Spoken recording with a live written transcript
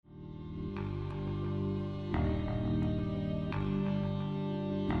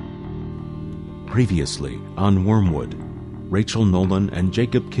Previously on Wormwood, Rachel Nolan and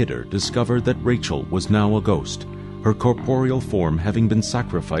Jacob Kidder discovered that Rachel was now a ghost, her corporeal form having been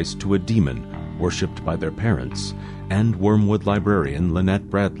sacrificed to a demon worshipped by their parents and Wormwood librarian Lynette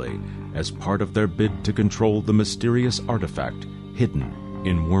Bradley as part of their bid to control the mysterious artifact hidden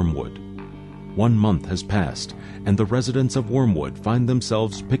in Wormwood. 1 month has passed, and the residents of Wormwood find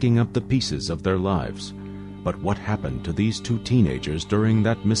themselves picking up the pieces of their lives. But what happened to these two teenagers during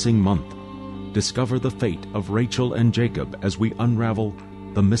that missing month? Discover the fate of Rachel and Jacob as we unravel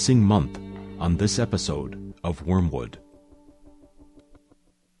the missing month on this episode of Wormwood.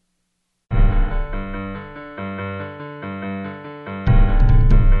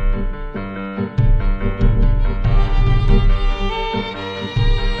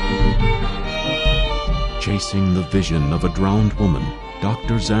 Chasing the vision of a drowned woman,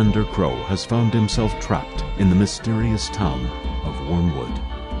 Dr. Xander Crow has found himself trapped in the mysterious town of Wormwood,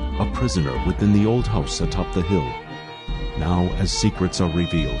 a prisoner within the old house atop the hill. Now, as secrets are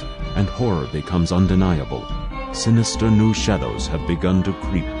revealed and horror becomes undeniable, sinister new shadows have begun to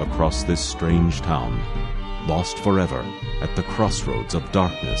creep across this strange town, lost forever at the crossroads of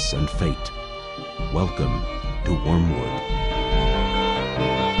darkness and fate. Welcome to Wormwood.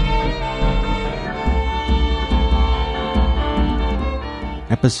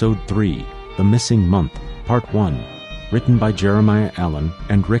 Episode 3, The Missing Month, Part 1, written by Jeremiah Allen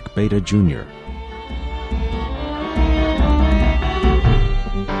and Rick Beta Jr.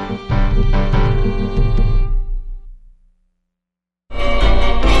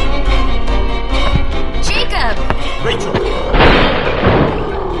 Jacob! Rachel!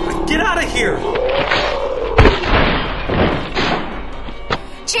 Get out of here!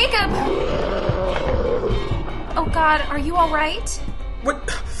 Jacob! Oh God, are you all right? What?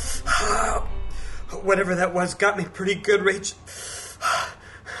 Whatever that was got me pretty good, Rach.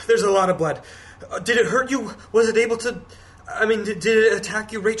 There's a lot of blood. Did it hurt you? Was it able to... did it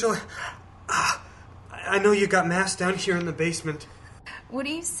attack you, Rachel? I know you got masked down here in the basement. What are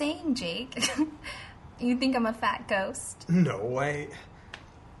you saying, Jake? You think I'm a fat ghost? No,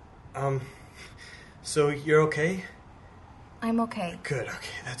 So you're okay? I'm okay. Good,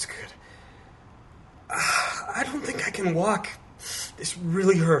 okay, that's good. I don't think I can walk. This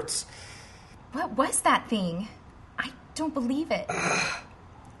really hurts. What was that thing? I don't believe it.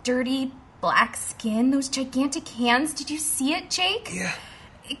 Dirty, black skin, those gigantic hands. Did you see it, Jake? Yeah.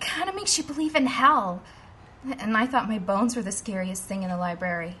 It kind of makes you believe in hell. And I thought my bones were the scariest thing in the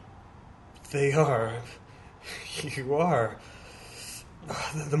library. They are. You are.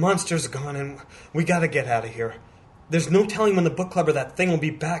 The monster's gone and we gotta get out of here. There's no telling when the book club or that thing will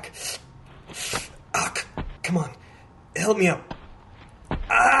be back. Come on. Help me up.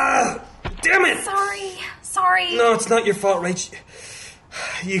 Damn it! Sorry. No, it's not your fault, Rach.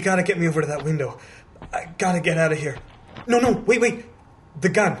 You gotta get me over to that window. I gotta get out of here. No, wait. The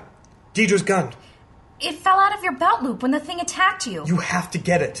gun. Deidre's gun. It fell out of your belt loop when the thing attacked you. You have to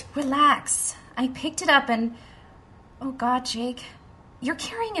get it. Relax. I picked it up and... Oh God, Jake. You're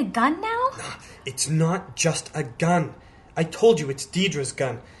carrying a gun now? It's not just a gun. I told you it's Deidre's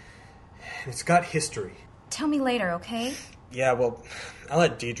gun. And it's got history. Tell me later, okay? Yeah, well, I'll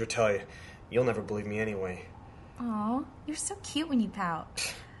let Deidre tell you. You'll never believe me anyway. Aw, you're so cute when you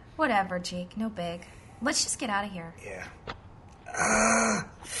pout. Whatever, Jake, no big. Let's just get out of here. Yeah.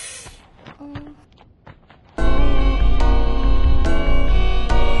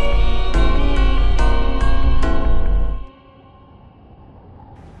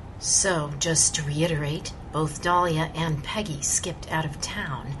 So, just to reiterate, both Dahlia and Peggy skipped out of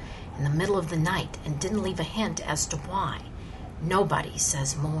town in the middle of the night and didn't leave a hint as to why. Nobody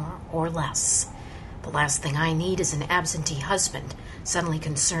says more or less. The last thing I need is an absentee husband suddenly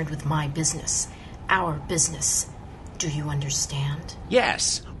concerned with my business, our business. Do you understand?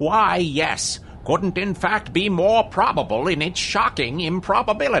 Yes. Why, yes. Couldn't in fact be more probable in its shocking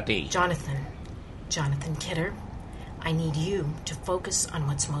improbability. Jonathan Kidder, I need you to focus on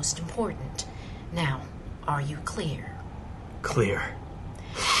what's most important. Now, are you clear? Clear.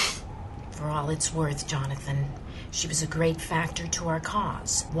 For all it's worth, Jonathan, she was a great factor to our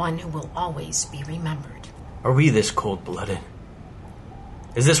cause, one who will always be remembered. Are we this cold-blooded?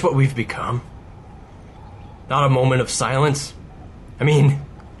 Is this what we've become? Not a moment of silence?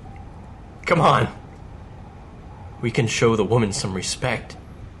 Come on. We can show the woman some respect,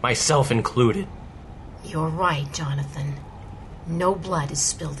 myself included. You're right, Jonathan. No blood is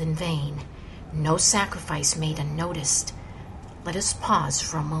spilled in vain. No sacrifice made unnoticed. Let us pause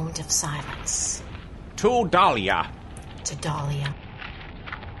for a moment of silence. To Dahlia. To Dahlia.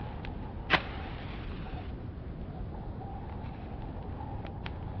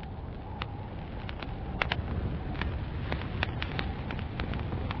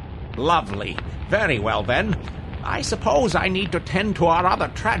 Lovely. Very well, then. I suppose I need to tend to our other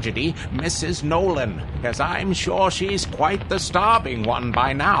tragedy, Mrs. Nolan, as I'm sure she's quite the starving one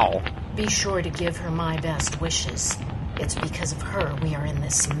by now. Be sure to give her my best wishes. It's because of her we are in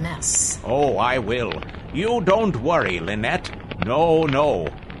this mess. Oh, I will. You don't worry, Lynette. No,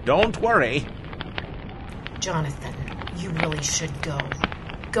 don't worry. Jonathan, you really should go.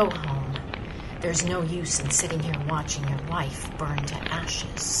 Go home. There's no use in sitting here watching your wife burn to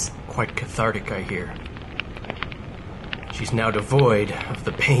ashes. Quite cathartic, I hear. She's now devoid of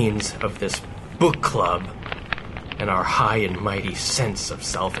the pains of this book club and our high and mighty sense of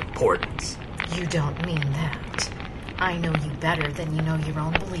self-importance. You don't mean that. I know you better than you know your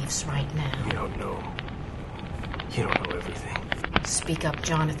own beliefs right now. You don't know. You don't know everything. Speak up,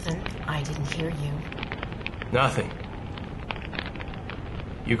 Jonathan. I didn't hear you. Nothing.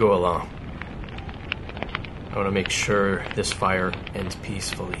 You go along. I want to make sure this fire ends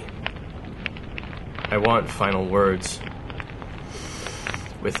peacefully. I want final words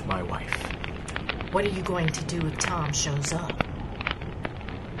with my wife. What are you going to do if Tom shows up?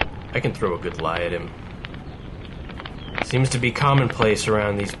 I can throw a good lie at him. Seems to be commonplace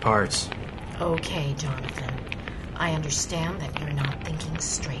around these parts. Okay, Jonathan. I understand that you're not thinking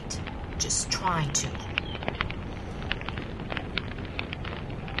straight. Just try to.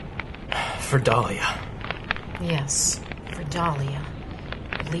 For Dahlia. Yes, for Dahlia.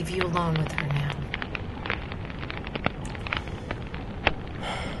 I'll leave you alone with her now.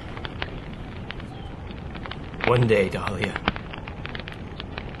 One day, Dahlia,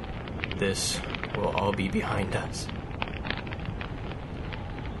 this will all be behind us.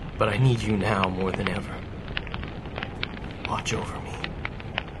 But I need you now more than ever. Watch over me.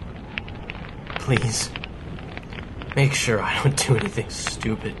 Please, make sure I don't do anything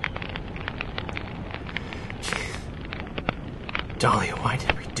stupid. Dahlia, why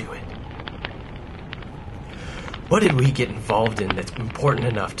did we do it? What did we get involved in that's important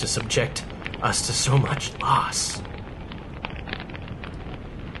enough to subject us to so much loss?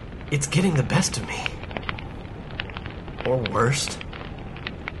 It's getting the best of me. Or worst.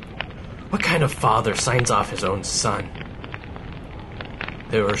 What kind of father signs off his own son?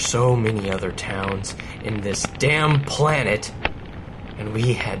 There are so many other towns in this damn planet, and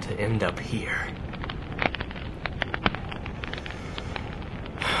we had to end up here.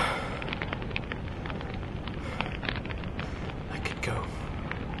 I could go.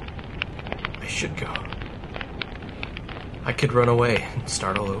 I should go. I could run away and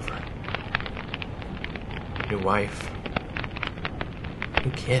start all over. New wife.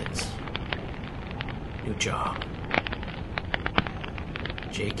 New kids. New job.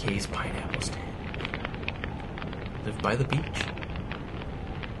 JK's pineapple stand. Live by the beach.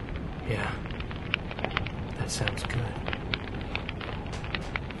 Yeah. That sounds good.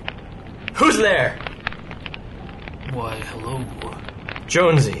 Who's there? Why, hello.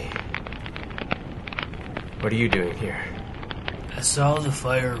 Jonesy. What are you doing here? I saw the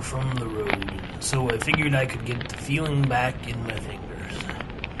fire from the road, so I figured I could get the feeling back in my fingers.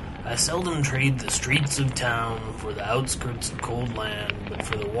 I seldom trade the streets of town for the outskirts of cold land, but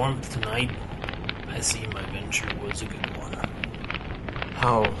for the warmth tonight, I see my venture was a good one.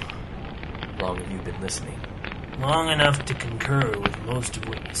 How long have you been listening? Long enough to concur with most of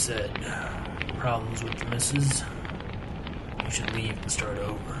what you said. Problems with the missus? You should leave and start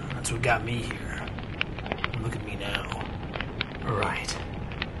over. That's what got me here. Look at me now. Right.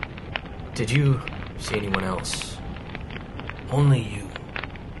 Did you see anyone else? Only you.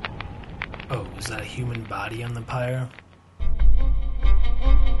 Oh, is that a human body on the pyre?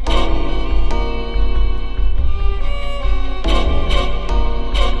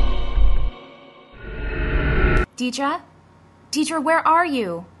 Deidre? Deidre, where are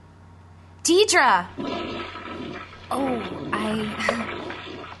you? Deidre!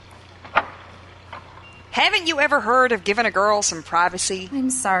 Haven't you ever heard of giving a girl some privacy? I'm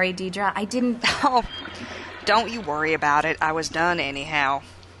sorry, Deidre. I didn't... Oh, don't you worry about it. I was done anyhow.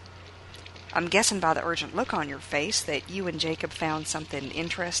 I'm guessing by the urgent look on your face that you and Jacob found something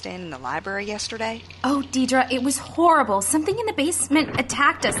interesting in the library yesterday? Oh, Deidre, it was horrible. Something in the basement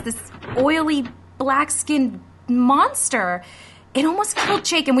attacked us. This oily, black-skinned monster. It almost killed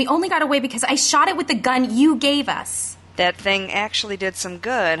Jake, and we only got away because I shot it with the gun you gave us. That thing actually did some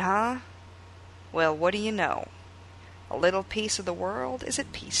good, huh? Well, what do you know? A little piece of the world is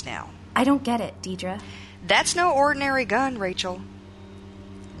at peace now. I don't get it, Deidre. That's no ordinary gun, Rachel.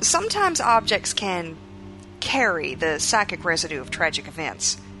 Sometimes objects can carry the psychic residue of tragic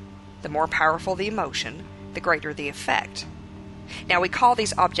events. The more powerful the emotion, the greater the effect. Now, we call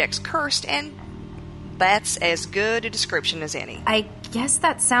these objects cursed, and that's as good a description as any. I guess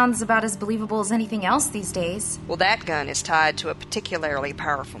that sounds about as believable as anything else these days. Well, that gun is tied to a particularly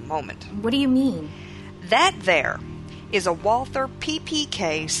powerful moment. What do you mean? That there is a Walther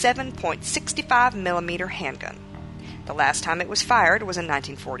PPK 7.65 millimeter handgun. The last time it was fired was in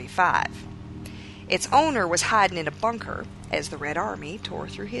 1945. Its owner was hiding in a bunker as the Red Army tore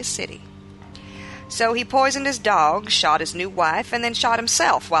through his city. So he poisoned his dog, shot his new wife, and then shot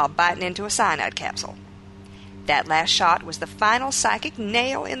himself while biting into a cyanide capsule. That last shot was the final psychic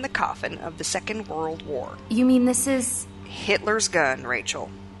nail in the coffin of the Second World War. You mean this is... Hitler's gun, Rachel.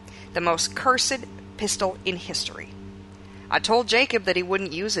 The most cursed pistol in history. I told Jacob that he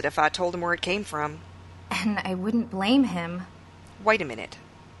wouldn't use it if I told him where it came from. And I wouldn't blame him. Wait a minute.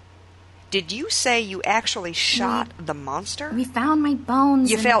 Did you say you actually shot the monster? We found my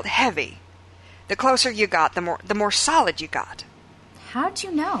bones. You felt heavy. The closer you got, the more solid you got. How'd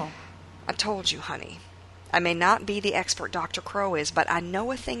you know? I told you, honey. I may not be the expert Dr. Crow is, but I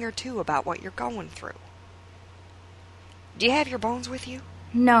know a thing or two about what you're going through. Do you have your bones with you?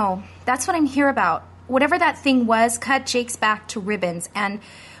 No, that's what I'm here about. Whatever that thing was cut Jake's back to ribbons, and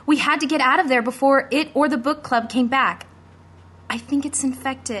we had to get out of there before it or the book club came back. I think it's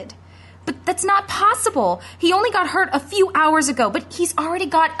infected. But that's not possible. He only got hurt a few hours ago, but he's already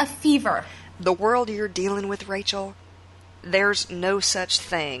got a fever. The world you're dealing with, Rachel, there's no such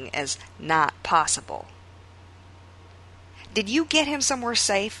thing as not possible. Did you get him somewhere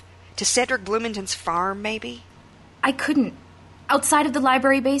safe? To Cedric Bloomington's farm, maybe? I couldn't. Outside of the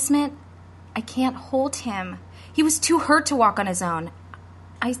library basement, I can't hold him. He was too hurt to walk on his own.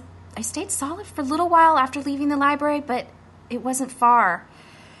 I stayed solid for a little while after leaving the library, but it wasn't far.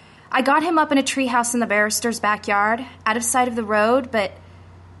 I got him up in a treehouse in the barrister's backyard, out of sight of the road, but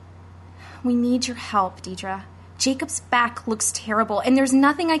we need your help, Deidre. Jacob's back looks terrible, and there's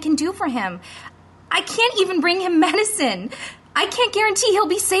nothing I can do for him. I can't even bring him medicine. I can't guarantee he'll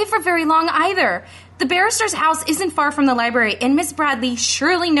be safe for very long either. The barrister's house isn't far from the library, and Miss Bradley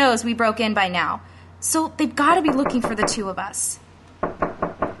surely knows we broke in by now. So they've got to be looking for the two of us.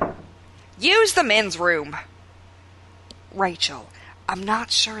 Use the men's room. Rachel, I'm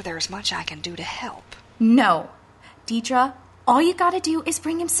not sure there's much I can do to help. No. Deidre, all you gotta do is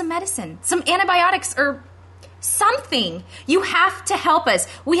bring him some medicine, some antibiotics, or something. You have to help us.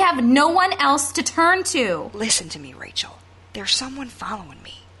 We have no one else to turn to. Listen to me, Rachel. There's someone following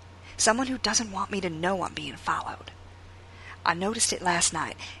me. Someone who doesn't want me to know I'm being followed. I noticed it last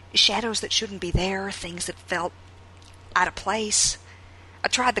night. Shadows that shouldn't be there, things that felt out of place. I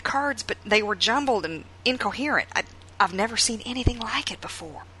tried the cards, but they were jumbled and incoherent. I've never seen anything like it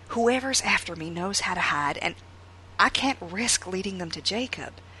before. Whoever's after me knows how to hide, and I can't risk leading them to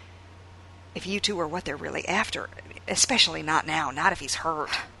Jacob. If you two are what they're really after, especially not now, not if he's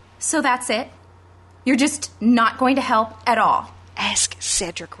hurt. So that's it? You're just not going to help at all? Ask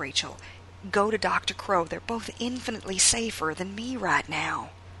Cedric, Rachel. Go to Dr. Crow. They're both infinitely safer than me right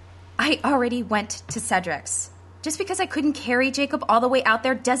now. I already went to Cedric's. Just because I couldn't carry Jacob all the way out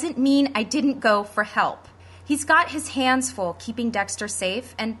there doesn't mean I didn't go for help. He's got his hands full keeping Dexter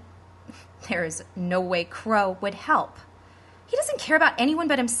safe, and there is no way Crow would help. He doesn't care about anyone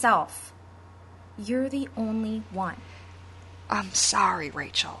but himself. You're the only one. I'm sorry,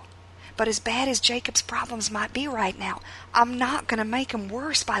 Rachel. But as bad as Jacob's problems might be right now, I'm not going to make him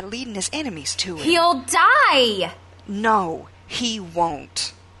worse by leading his enemies to him. He'll die! No, he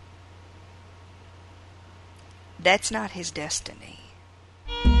won't. That's not his destiny.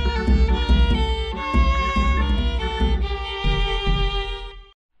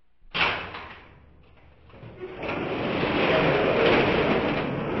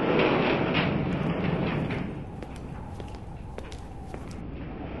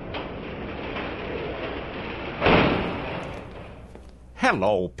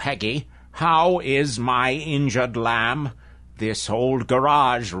 Hello, Peggy. How is my injured lamb? This old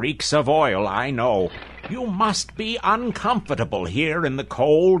garage reeks of oil, I know. You must be uncomfortable here in the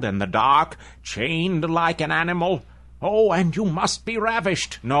cold and the dark, chained like an animal. Oh, and you must be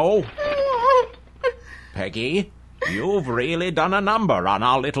ravished, no? Peggy, you've really done a number on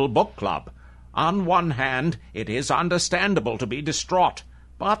our little book club. On one hand, it is understandable to be distraught,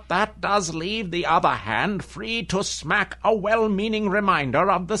 but that does leave the other hand free to smack a well-meaning reminder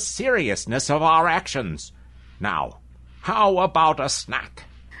of the seriousness of our actions. Now, how about a snack?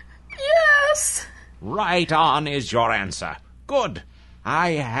 Yes! Right on is your answer. Good.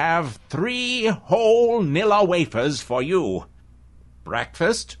 I have 3 whole Nilla wafers for you.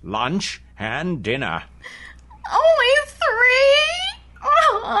 Breakfast, lunch, and dinner. Only 3?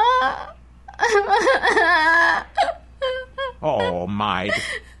 Oh, Maid,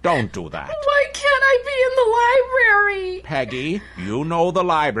 don't do that. Why can't I be in the library? Peggy, you know the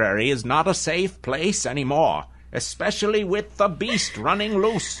library is not a safe place anymore, especially with the beast running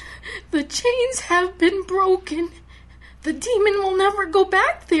loose. The chains have been broken. The demon will never go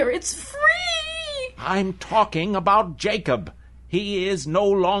back there. It's free. I'm talking about Jacob. He is no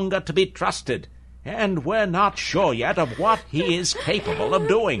longer to be trusted, and we're not sure yet of what he is capable of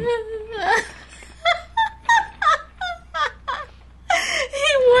doing.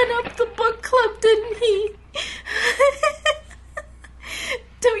 He went up the book club, didn't he?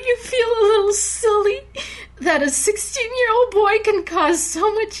 Don't you feel a little silly that a 16-year-old boy can cause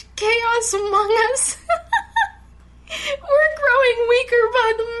so much chaos among us? We're growing weaker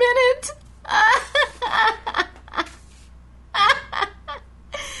by the minute.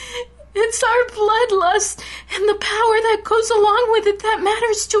 It's our bloodlust and the power that goes along with it that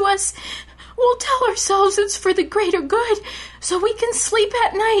matters to us. We'll tell ourselves it's for the greater good so we can sleep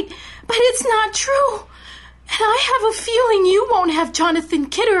at night, but it's not true. And I have a feeling you won't have Jonathan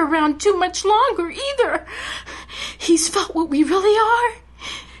Kidder around too much longer either. He's felt what we really are.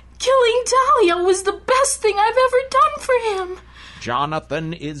 Killing Dahlia was the best thing I've ever done for him.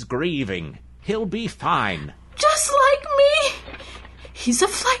 Jonathan is grieving. He'll be fine. Just like me. He's a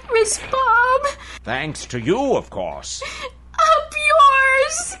flight risk, Bob. Thanks to you, of course. Up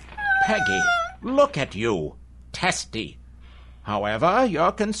yours. Peggy, look at you. Testy. However,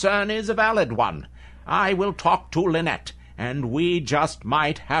 your concern is a valid one. I will talk to Lynette, and we just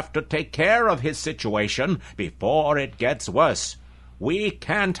might have to take care of his situation before it gets worse. We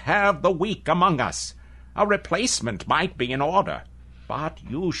can't have the weak among us. A replacement might be in order, but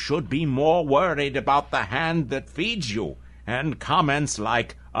you should be more worried about the hand that feeds you, and comments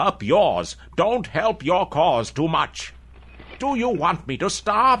like, "Up yours, don't help your cause too much." Do you want me to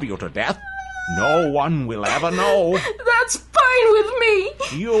starve you to death? No one will ever know. That's fine with me.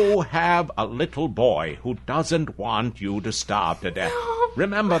 You have a little boy who doesn't want you to starve to death.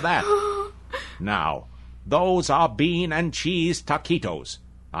 Remember that. Now, those are bean and cheese taquitos.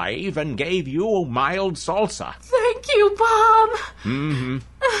 I even gave you mild salsa. Thank you, Bob. Mm-hmm.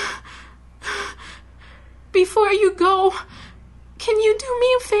 Before you go, can you do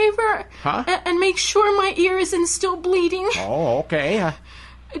me a favor? Huh? And make sure my ear isn't still bleeding? Oh, okay.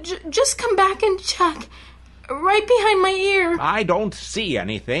 Just come back and check. Right behind my ear. I don't see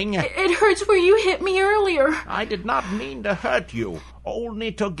anything. It hurts where you hit me earlier. I did not mean to hurt you.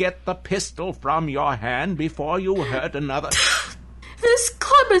 Only to get the pistol from your hand before you hurt another. This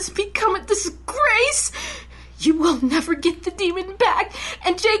club has become a disgrace. You will never get the demon back,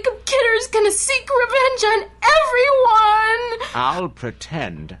 and Jacob Kidder's gonna seek revenge on everyone. I'll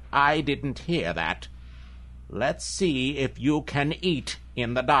pretend I didn't hear that. Let's see if you can eat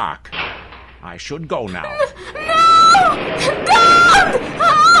in the dark. I should go now. No! Don't!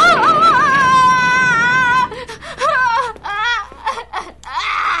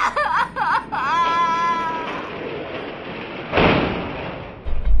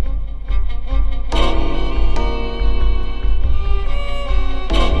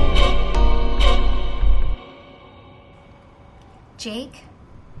 Jake?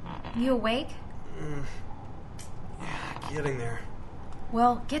 You awake? Getting there.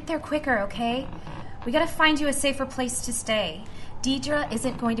 Well, get there quicker, okay? We gotta find you a safer place to stay. Deidre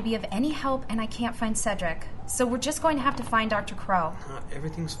isn't going to be of any help, and I can't find Cedric. So we're just going to have to find Dr. Crow.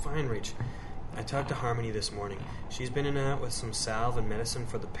 Everything's fine, Rach. I talked to Harmony this morning. She's been in and out with some salve and medicine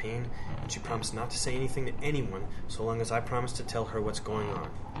for the pain, and she promised not to say anything to anyone so long as I promised to tell her what's going on.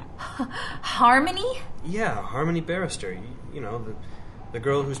 Harmony? Yeah, Harmony Barrister. You know, the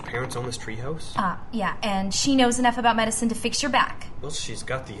girl whose parents own this treehouse. Yeah, and she knows enough about medicine to fix your back. Well, she's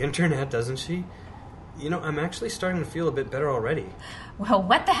got the internet, doesn't she? You know, I'm actually starting to feel a bit better already. Well,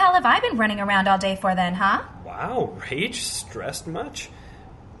 what the hell have I been running around all day for then, huh? Wow, Rach, stressed much?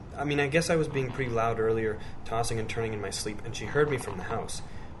 I mean, I guess I was being pretty loud earlier, tossing and turning in my sleep, and she heard me from the house.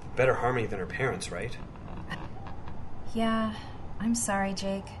 Better Harmony than her parents, right? Yeah, I'm sorry,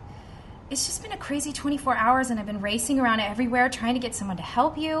 Jake. It's just been a crazy 24 hours, and I've been racing around everywhere trying to get someone to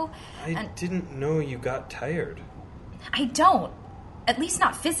help you. I didn't know you got tired. I don't. At least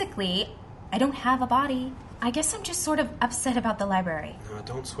not physically. I don't have a body. I guess I'm just sort of upset about the library. No,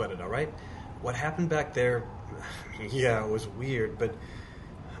 don't sweat it, all right? What happened back there, yeah, it was weird, but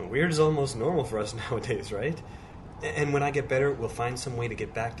weird is almost normal for us nowadays, right? And when I get better, we'll find some way to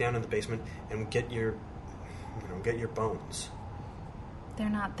get back down in the basement and get your bones. They're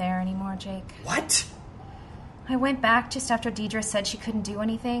not there anymore, Jake. What? I went back just after Deidre said she couldn't do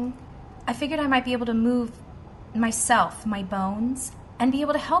anything. I figured I might be able to move myself, my bones, and be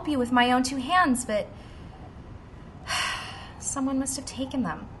able to help you with my own two hands, but someone must have taken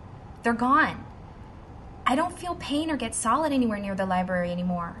them. They're gone. I don't feel pain or get solid anywhere near the library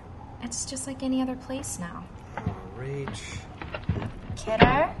anymore. It's just like any other place now. Oh, Rach.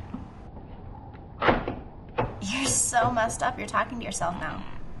 Kidder? You're so messed up, you're talking to yourself now.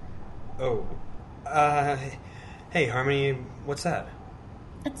 Oh. Hey, Harmony, what's that?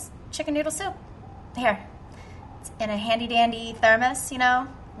 It's chicken noodle soup. Here. It's in a handy-dandy thermos, you know?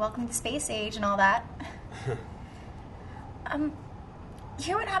 Welcome to the space age and all that. You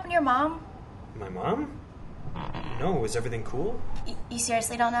hear what happened to your mom? My mom? No, is everything cool? You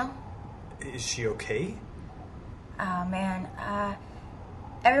seriously don't know? Is she okay? Oh, man.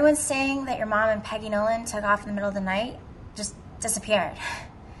 Everyone's saying that your mom and Peggy Nolan took off in the middle of the night. Just disappeared.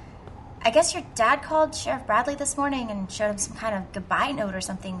 I guess your dad called Sheriff Bradley this morning and showed him some kind of goodbye note or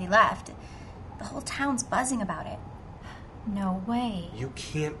something they left. The whole town's buzzing about it. No way. You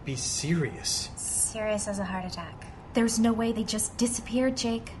can't be serious. Serious as a heart attack. There's no way they just disappeared,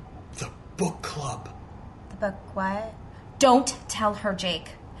 Jake. The book club. The book what? Don't tell her,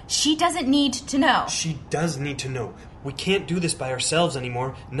 Jake. She doesn't need to know. She does need to know. We can't do this by ourselves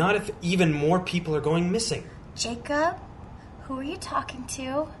anymore, not if even more people are going missing. Jacob? Who are you talking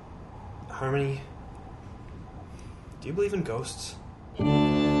to? Harmony, do you believe in ghosts?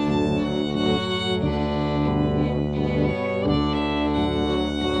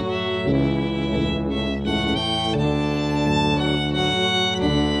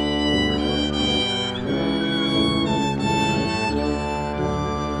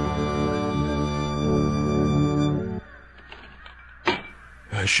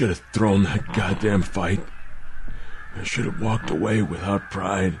 I should have thrown that goddamn fight. I should have walked away without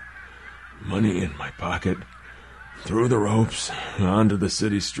pride. Money in my pocket. Through the ropes, onto the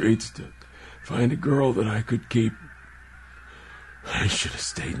city streets to find a girl that I could keep. I should have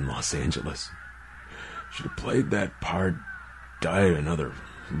stayed in Los Angeles. Should have played that part, died another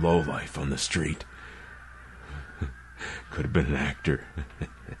lowlife on the street. Could have been an actor.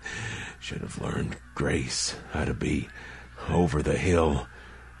 Should have learned grace, how to be over the hill.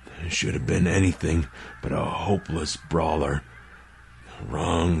 Should have been anything but a hopeless brawler. The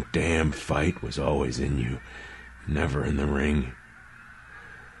wrong damn fight was always in you, never in the ring.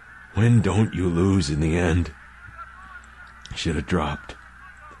 When don't you lose in the end? Should have dropped.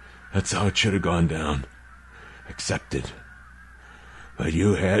 That's how it should have gone down. Accepted. But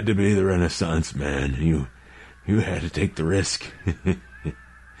you had to be the Renaissance man. You had to take the risk. You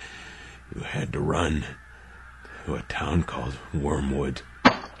had to run to a town called Wormwood.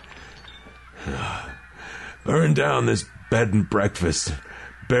 Burn down this bed and breakfast.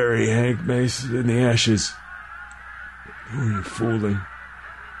 Bury Hank Mason in the ashes. Who are you fooling?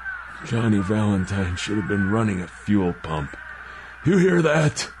 Johnny Valentine should have been running a fuel pump. You hear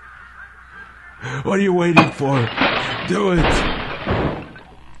that? What are you waiting for? Do it!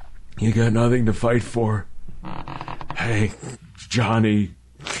 You got nothing to fight for. Hank, Johnny,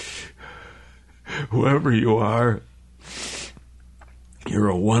 whoever you are, you're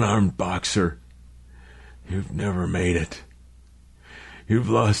a one-armed boxer. You've never made it. You've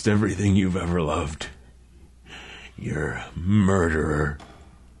lost everything you've ever loved. You're a murderer.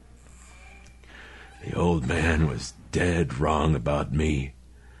 The old man was dead wrong about me.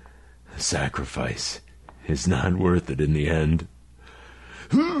 The sacrifice is not worth it in the end.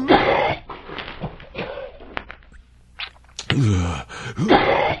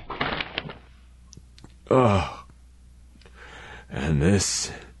 Oh. And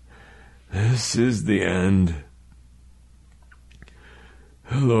this is the end.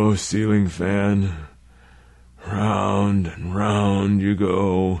 Hello, ceiling fan. Round and round you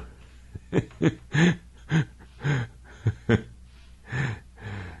go.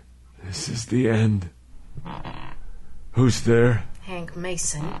 This is the end. Who's there? Hank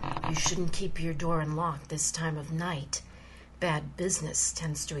Mason, you shouldn't keep your door unlocked this time of night. Bad business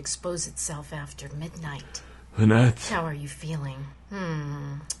tends to expose itself after midnight. Lynette? How are you feeling?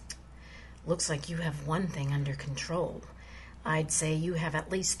 Looks like you have one thing under control. I'd say you have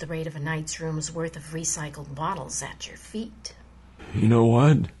at least the rate of a night's room's worth of recycled bottles at your feet. You know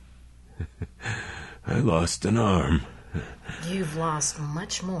what? I lost an arm. You've lost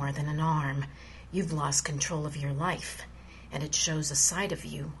much more than an arm. You've lost control of your life, and it shows a side of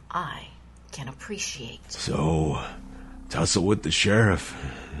you I can appreciate. So, tussle with the sheriff.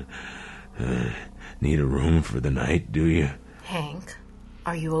 Need a room for the night, do you? Hank,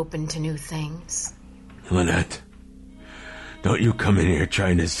 are you open to new things? Lynette, don't you come in here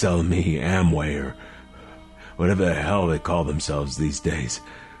trying to sell me Amway or whatever the hell they call themselves these days.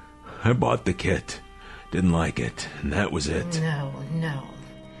 I bought the kit, didn't like it, and that was it. No.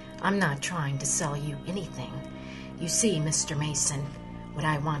 I'm not trying to sell you anything. You see, Mr. Mason, what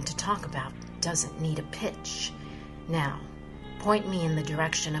I want to talk about doesn't need a pitch. Now, point me in the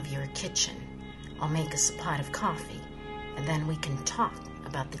direction of your kitchen. I'll make us a pot of coffee, and then we can talk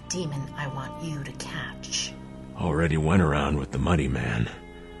about the demon I want you to catch. Already went around with the Muddy Man.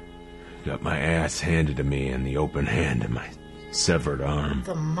 Got my ass handed to me in the open hand and my severed arm.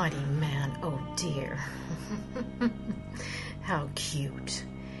 The Muddy Man, oh dear. How cute.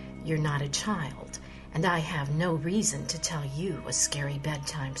 You're not a child, and I have no reason to tell you a scary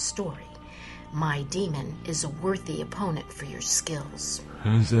bedtime story. My demon is a worthy opponent for your skills.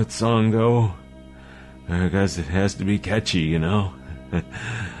 How's that song go? I guess it has to be catchy, you know?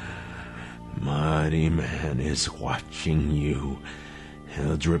 Muddy Man is watching you.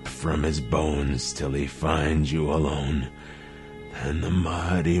 He'll drip from his bones till he finds you alone. Then the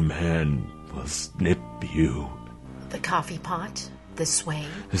Muddy Man will snip you. The coffee pot? This way?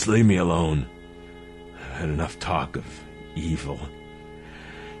 Just leave me alone. I've had enough talk of evil.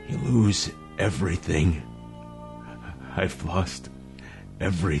 You lose everything. I've lost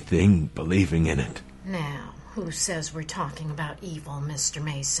everything believing in it. Now, who says we're talking about evil, Mr.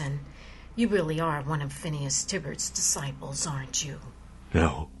 Mason? You really are one of Phineas Tibbert's disciples, aren't you?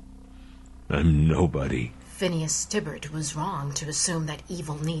 No, I'm nobody. Phineas Tibbert was wrong to assume that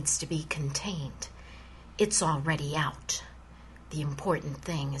evil needs to be contained. It's already out. The important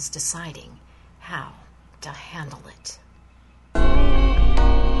thing is deciding how to handle it.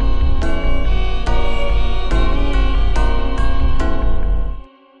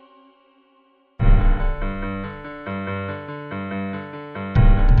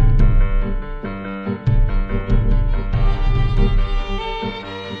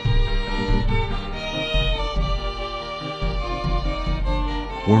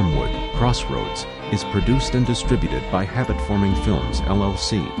 Wormwood, Crossroads is produced and distributed by Habit Forming Films,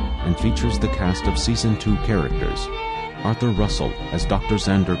 LLC, and features the cast of Season 2 characters. Arthur Russell as Dr.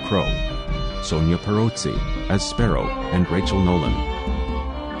 Xander Crow, Sonia Perozzi as Sparrow and Rachel Nolan,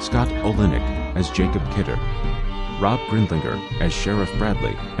 Scott Olenek as Jacob Kidder, Rob Grindlinger as Sheriff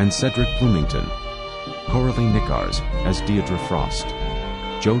Bradley and Cedric Bloomington, Coralie Nickars as Deirdre Frost,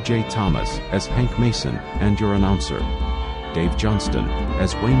 Joe J. Thomas as Hank Mason and your announcer, Dave Johnston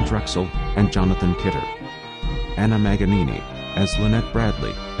as Wayne Drexel and Jonathan Kidder, Anna Maganini as Lynette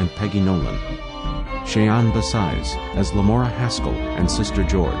Bradley and Peggy Nolan, Cheyenne Basais as Lamora Haskell and Sister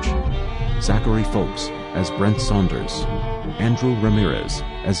George, Zachary Folks as Brent Saunders, Andrew Ramirez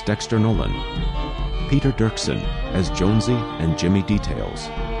as Dexter Nolan, Peter Dirksen as Jonesy and Jimmy Details,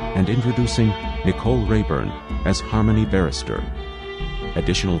 and introducing Nicole Rayburn as Harmony Barrister.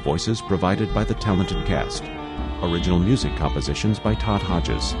 Additional voices provided by the talented cast. Original music compositions by Todd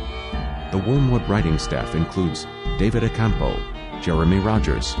Hodges. The Wormwood writing staff includes David Acampo, Jeremy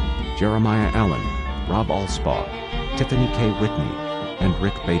Rogers, Jeremiah Allen, Rob Allspaw, Tiffany K. Whitney, and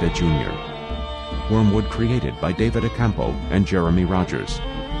Rick Beta Jr. Wormwood created by David Acampo and Jeremy Rogers.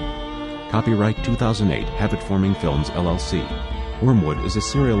 Copyright 2008 Habit Forming Films, LLC. Wormwood is a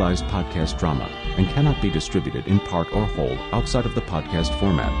serialized podcast drama and cannot be distributed in part or whole outside of the podcast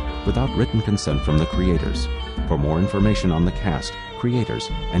format without written consent from the creators. For more information on the cast, creators,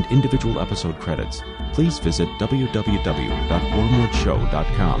 and individual episode credits, please visit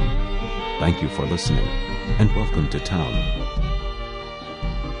www.wormwoodshow.com. Thank you for listening, and welcome to town.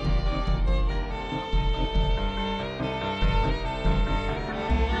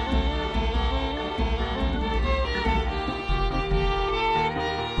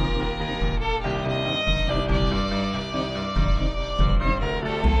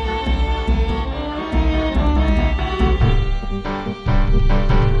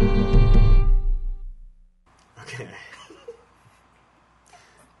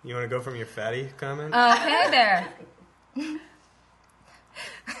 You want to go from your fatty comment? Hey there.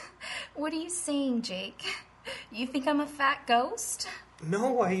 What are you saying, Jake? You think I'm a fat ghost?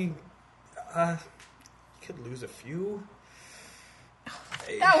 No, you could lose a few.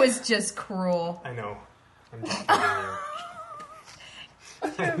 That was just cruel. I know. I'm just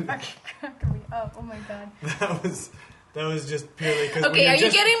You're fucking cracking me up. Oh my god. That was just purely because. Okay, are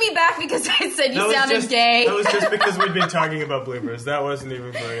you getting me back because I said you sounded gay? That was just because we'd been talking about bloopers. That wasn't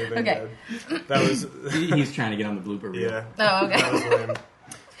even for anything. Okay. Bad. That was. He's trying to get on the blooper reel. Yeah. Oh, okay. That was lame.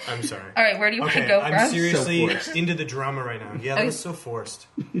 I'm sorry. All right, where do you want to go from? I'm seriously into the drama right now. Yeah, that was so forced.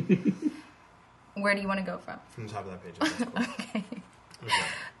 Where do you want to go from? From the top of that page. Okay.